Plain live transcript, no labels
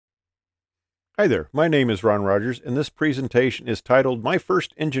Hi there, my name is Ron Rogers, and this presentation is titled My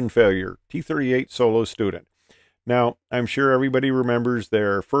First Engine Failure, T-38 Solo Student. Now, I'm sure everybody remembers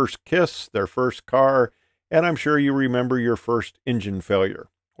their first kiss, their first car, and I'm sure you remember your first engine failure.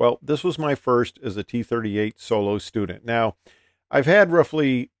 Well, this was my first as a T-38 solo student. Now, I've had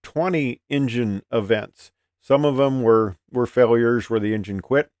roughly 20 engine events. Some of them were failures where the engine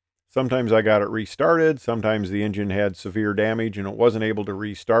quit. Sometimes I got it restarted. Sometimes the engine had severe damage and it wasn't able to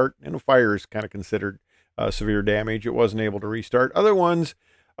restart. And a fire is kind of considered severe damage. It wasn't able to restart. Other ones,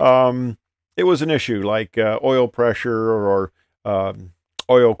 it was an issue like oil pressure or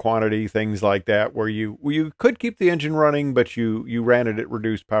oil quantity, things like that, where you could keep the engine running, but you ran it at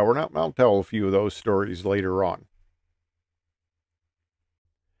reduced power. And I'll tell a few of those stories later on.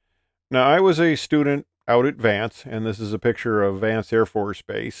 Now, I was a student out at Vance, and this is a picture of Vance Air Force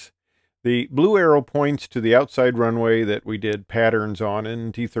Base. The blue arrow points to the outside runway that we did patterns on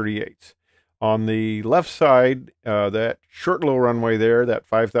in T-38s. On the left side, that short little runway there, that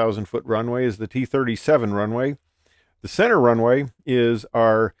 5,000-foot runway, is the T-37 runway. The center runway is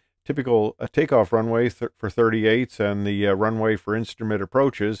our typical takeoff runway for 38s and the runway for instrument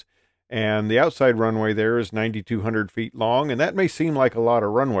approaches. And the outside runway there is 9,200 feet long, and that may seem like a lot of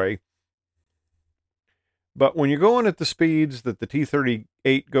runway. But when you're going at the speeds that the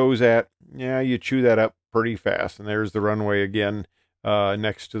T-38 goes at, yeah, you chew that up pretty fast. And there's the runway again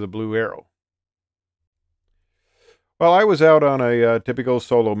next to the blue arrow. Well, I was out on a typical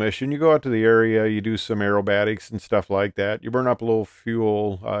solo mission. You go out to the area, you do some aerobatics and stuff like that. You burn up a little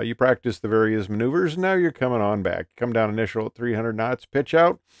fuel, you practice the various maneuvers, and now you're coming on back. Come down initial at 300 knots, pitch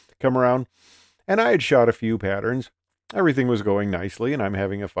out, come around. And I had shot a few patterns. Everything was going nicely, and I'm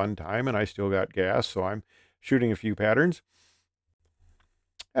having a fun time, and I still got gas, so I'm shooting a few patterns.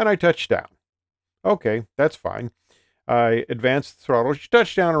 And I touched down. Okay, that's fine. I advanced the throttles. You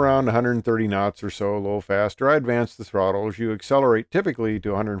touch down around 130 knots or so, a little faster. I advance the throttles. You accelerate typically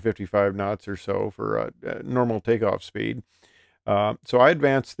to 155 knots or so for normal takeoff speed. So I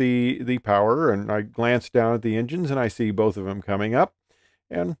advance the power, and I glance down at the engines, and I see both of them coming up.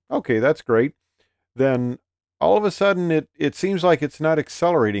 And okay, that's great. Then all of a sudden, it seems like it's not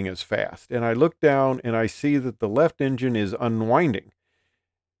accelerating as fast. And I look down and I see that the left engine is unwinding.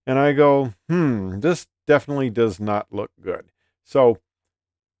 And I go, this definitely does not look good. So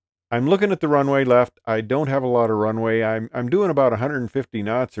I'm looking at the runway left. I don't have a lot of runway. I'm doing about 150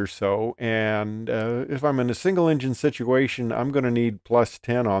 knots or so. And if I'm in a single engine situation, I'm going to need plus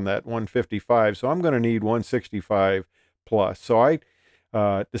 10 on that 155. So I'm going to need 165 plus. So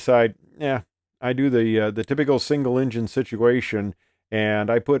I decide, yeah, I do the typical single engine situation,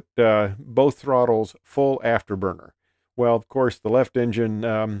 and I put both throttles full afterburner. Well, of course, the left engine,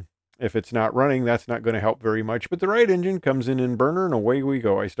 if it's not running, that's not going to help very much. But the right engine comes in burner, and away we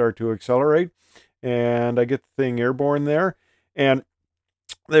go. I start to accelerate, and I get the thing airborne there. And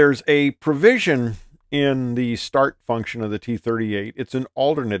there's a provision in the start function of the T-38. It's an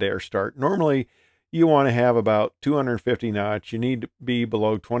alternate air start. Normally, you want to have about 250 knots. You need to be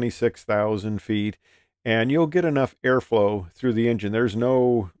below 26,000 feet, and you'll get enough airflow through the engine. There's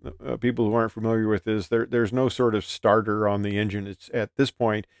no, people who aren't familiar with this, there's no sort of starter on the engine. It's at this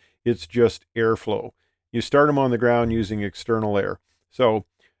point, it's just airflow. You start them on the ground using external air. So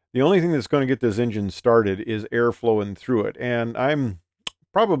the only thing that's going to get this engine started is air flowing through it. And I'm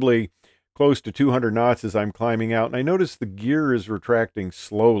probably close to 200 knots as I'm climbing out, and I notice the gear is retracting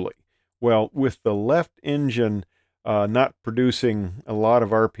slowly. Well, with the left engine not producing a lot of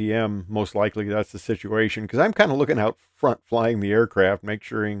RPM, most likely that's the situation, because I'm kind of looking out front flying the aircraft, make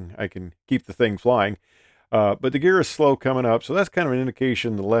sure I can keep the thing flying. But the gear is slow coming up, so that's kind of an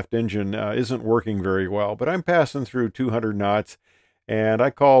indication the left engine isn't working very well. But I'm passing through 200 knots, and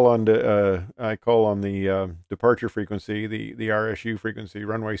I call on the departure frequency, the RSU frequency,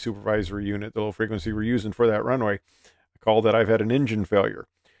 runway supervisory unit, the little frequency we're using for that runway. I call that I've had an engine failure.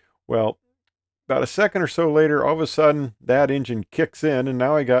 Well, about a second or so later, all of a sudden, that engine kicks in, and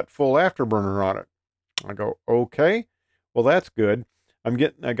now I got full afterburner on it. I go, okay, well, that's good. I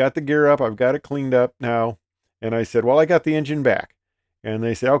got the gear up, I've got it cleaned up now. And I said, well, I got the engine back. And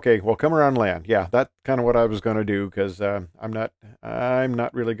they say, okay, well, come around land. Yeah, that's kind of what I was going to do, because I'm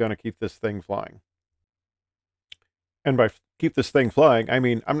not really going to keep this thing flying. And by keep this thing flying, I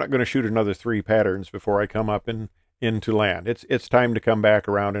mean, I'm not going to shoot another 3 patterns before I come up into land. It's time to come back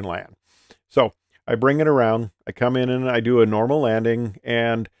around and land. So I bring it around, I come in and I do a normal landing,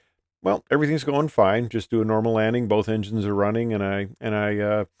 and well, everything's going fine. Just do a normal landing. Both engines are running, and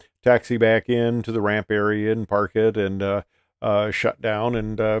I taxi back in to the ramp area and park it and shut down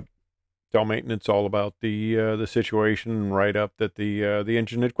and tell maintenance all about the situation and write up that the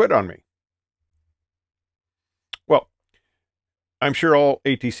engine had quit on me. I'm sure all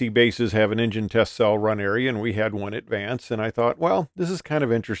ATC bases have an engine test cell run area, and we had one at Vance. And I thought, well, this is kind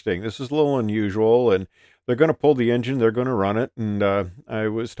of interesting. This is a little unusual, and they're going to pull the engine, they're going to run it. And I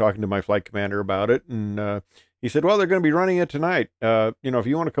was talking to my flight commander about it, and he said, well, they're going to be running it tonight. If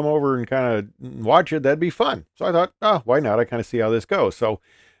you want to come over and kind of watch it, that'd be fun. So I thought, oh, why not? I kind of see how this goes. So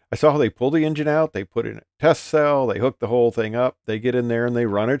I saw how they pull the engine out, they put in a test cell, they hook the whole thing up, they get in there and they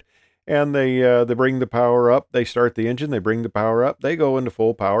run it. And they bring the power up. They start the engine. They bring the power up. They go into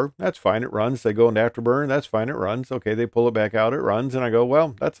full power. That's fine. It runs. They go into afterburn. That's fine. It runs. Okay, they pull it back out. It runs. And I go,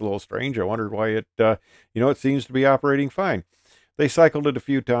 well, that's a little strange. I wondered why it seems to be operating fine. They cycled it a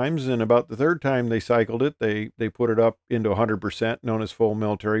few times, and about the third time they cycled it, they put it up into 100%, known as full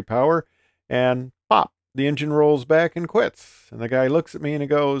military power, and pop, the engine rolls back and quits. And the guy looks at me and he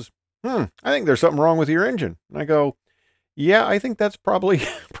goes, I think there's something wrong with your engine. And I go, yeah, I think that's probably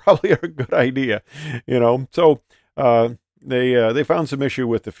probably a good idea, So they found some issue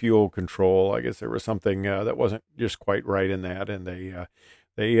with the fuel control. I guess there was something that wasn't just quite right in that, and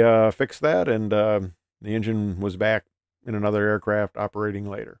they fixed that, and the engine was back in another aircraft operating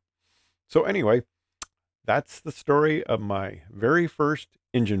later. So anyway, that's the story of my very first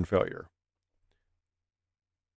engine failure.